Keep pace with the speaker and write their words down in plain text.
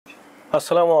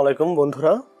আসসালামু আলাইকুম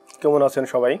বন্ধুরা, কেমন আছেন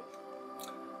সবাই?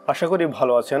 আশা করি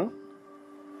ভালো আছেন।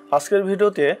 আজকের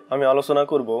ভিডিওতে আমি আলোচনা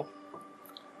করব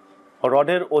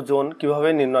রডের ওজন কিভাবে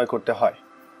নির্ণয় করতে হয়।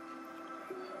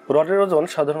 রডের ওজন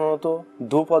সাধারণত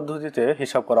দু পদ্ধতিতে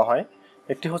হিসাব করা হয়,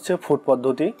 একটি হচ্ছে ফুট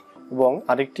পদ্ধতি এবং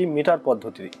আরেকটি মিটার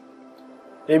পদ্ধতি।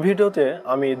 এই ভিডিওতে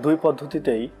আমি দুই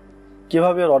পদ্ধতিতেই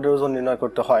কিভাবে রডের ওজন নির্ণয়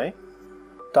করতে হয়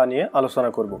তা নিয়ে আলোচনা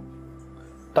করব।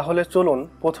 তাহলে চলুন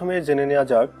প্রথমে জেনে নেওয়া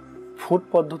যাক ফুট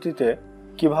পদ্ধতিতে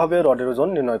কিভাবে রডের ওজন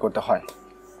নির্ণয় করতে হয়।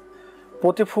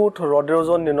 প্রতি ফুট রডের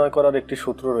ওজন নির্ণয় করার একটি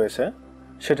সূত্র রয়েছে,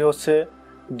 সেটি হচ্ছে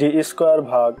ডি স্কোয়ার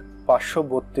ভাগ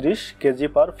 532 কেজি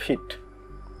পার ফিট।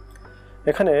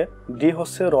 এখানে ডি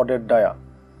হচ্ছে রডের ডায়া,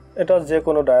 এটা যে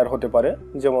কোনো ডায়ার হতে পারে,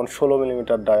 যেমন 16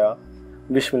 millimetre dia,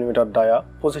 20 millimetre dia,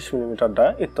 25 millimetre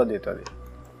dia ইত্যাদি ইত্যাদি।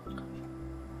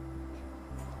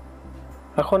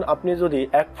 এখন আপনি যদি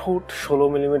 1 ফুট 16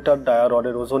 মিলিমিটার ডায়া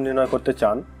রডের ওজন নির্ণয় করতে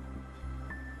চান,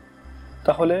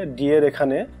 তাহলে ডি এর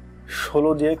এখানে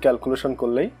 16 দিয়ে ক্যালকুলেশন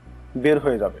করলেই বের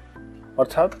হয়ে যাবে।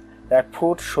 অর্থাৎ 1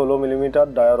 ফুট 16 মিলিমিটার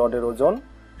ডায়া রডের ওজন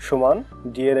সমান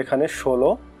ডি এর এখানে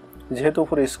 16, যেহেতু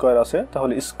উপরে স্কোয়ার আছে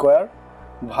তাহলে স্কোয়ার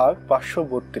ভাগ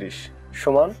 532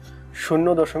 সমান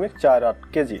 0.48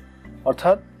 কেজি।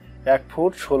 অর্থাৎ 1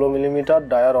 ফুট 16 মিলিমিটার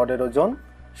ডায়া রডের ওজন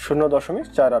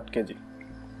 0.48 কেজি।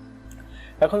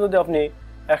 এখন যদি আপনি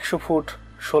 100 ফুট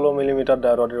 16 মিলিমিটার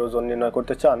ডায়া রডের ওজন নির্ণয়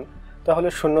করতে চান, তাহলে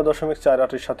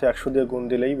 0.48 সাথে 100 দিয়ে গুণ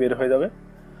দিলেই বের হয়ে যাবে।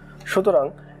 সুতরাং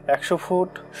 100 ফুট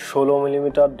 16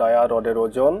 মিলিমিটার ডায়া রডের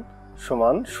ওজন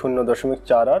সমান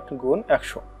 0.48 গুণ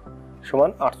 100 সমান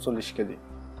 48 কেজি।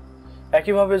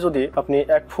 একইভাবে যদি আপনি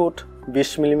 1 ফুট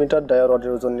 20 মিলিমিটার ডায়া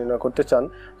রডের ওজন নির্ণয় করতে চান,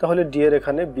 তাহলে ডি এর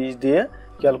এখানে 20 দিয়ে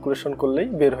ক্যালকুলেশন করলেই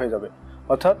বের হয়ে যাবে।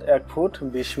 অর্থাৎ 1 ফুট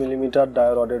 20 মিলিমিটার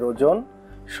ডায়া রডের ওজন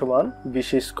সমান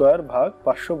 20 স্কোয়ার ভাগ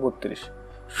 532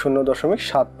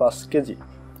 0.75 কেজি।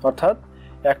 অর্থাৎ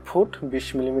 1 ফুট 20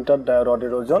 মিলিমিটার ডায়া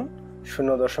রডের ওজন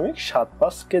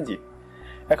 0.75 কেজি।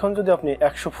 এখন যদি আপনি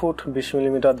 100 ফুট 20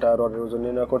 মিলিমিটার ডায়া রডের ওজন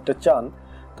নির্ণয় করতে চান,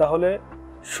 তাহলে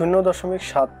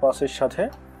 0.75 এর সাথে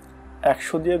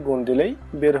 100 দিয়ে গুণ দিলেই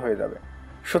বের হয়ে যাবে।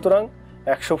 সুতরাং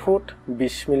 100 ফুট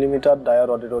 20 মিলিমিটার ডায়া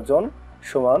রডের ওজন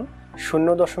সমান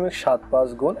 0.75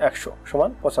 গুণ 100 সমান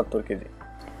 75 কেজি।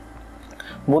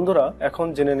 বন্ধুরা, এখন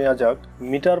জেনে নেওয়া যাক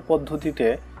মিটার পদ্ধতিতে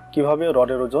কিভাবে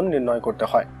রডের ওজন নির্ণয় করতে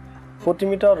হয়। প্রতি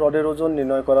মিটার রডের ওজন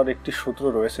নির্ণয় করার একটি সূত্র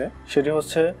রয়েছে, সেটি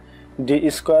হচ্ছে ডি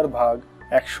স্কোয়ার ভাগ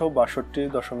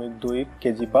 162.2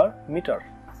 কেজি পার মিটার।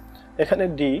 এখানে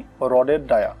ডি রডের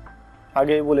ডায়া,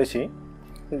 আগেই বলেছি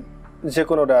যে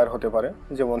কোনো ডায়ার হতে পারে,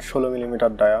 যেমন 16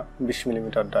 millimetre dia, 20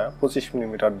 millimetre dia, 25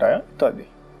 millimetre dia ইত্যাদি।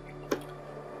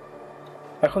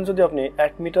 এখন যদি আপনি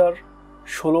 1 মিটার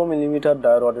 16 মিলিমিটার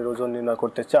ডায়া রডের ওজন নির্ণয়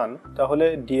করতে চান, তাহলে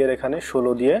ডি এর এখানে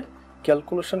 16 দিয়ে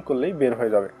ক্যালকুলেশন করলেই বের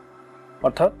হয়ে যাবে।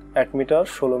 অর্থাৎ 1 মিটার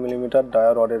 16 মিলিমিটার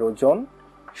ডায়া রডের ওজন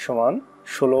সমান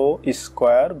 16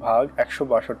 স্কোয়ার ভাগ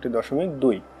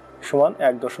 162.2 সমান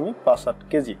 1.58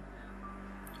 কেজি।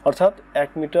 অর্থাৎ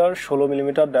 1 মিটার 16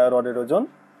 মিলিমিটার ডায়া রডের ওজন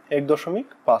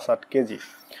 1.58 কেজি।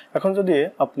 এখন যদি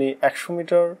আপনি 100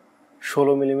 মিটার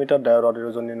 16 মিলিমিটার ডায়া রডের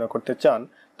ওজন নির্ণয় করতে চান,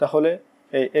 তাহলে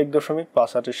এই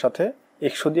 1.58 এর সাথে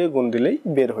 100 দিয়ে গুণ দিলেই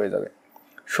বের হয়ে যাবে।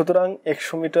 সুতরাং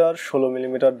 100 মিটার 16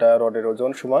 মিলিমিটার ডায়া রডের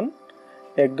ওজন সমান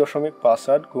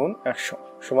 1.58 গুণ 100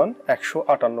 সমান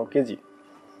 158 কেজি।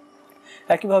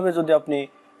 একইভাবে যদি আপনি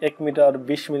 1 মিটার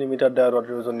 20 মিলিমিটার ডায়া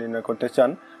রডের ওজন নির্ণয় করতে চান,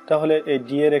 তাহলে এই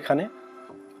ডি এর এখানে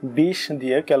 20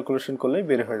 দিয়ে ক্যালকুলেশন করলেই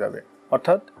বের হয়ে যাবে।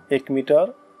 অর্থাৎ 1 মিটার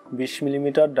 20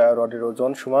 মিলিমিটার ডায়া রডের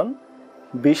ওজন সমান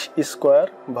 20 স্কোয়ার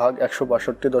ভাগ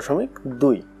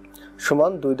 162.2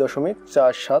 সমান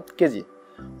 2.47 কেজি।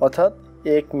 অর্থাৎ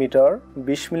 1 মিটার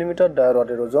 20 মিলিমিটার ডায়া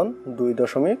রডের ওজন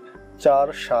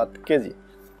 2.47 কেজি।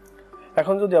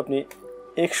 এখন যদি আপনি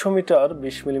 100 মিটার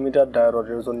 20 মিলিমিটার ডায়া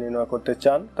রডের ওজন নির্ণয় করতে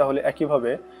চান, তাহলে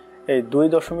একইভাবে এই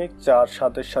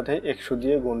 2.47 এর সাথে 100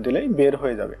 দিয়ে গুণ দিলেই বের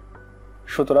হয়ে যাবে।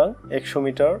 সুতরাং 100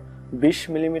 মিটার 20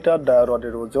 মিলিমিটার ডায়া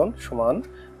রডের ওজন সমান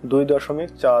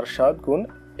 2.47 গুণ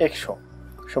 100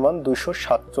 সমান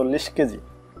 247 কেজি।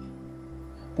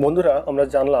 বন্ধুরা, আমরা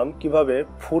জানলাম কিভাবে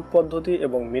ফুট পদ্ধতি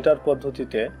এবং মিটার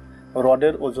পদ্ধতিতে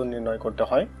রডের ওজন নির্ণয় করতে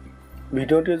হয়।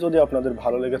 ভিডিওটি যদি আপনাদের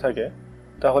ভালো লেগে থাকে,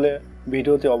 তাহলে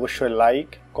ভিডিওতে অবশ্যই লাইক,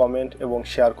 কমেন্ট এবং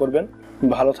শেয়ার করবেন।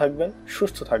 ভালো থাকবেন,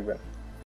 সুস্থ থাকবেন।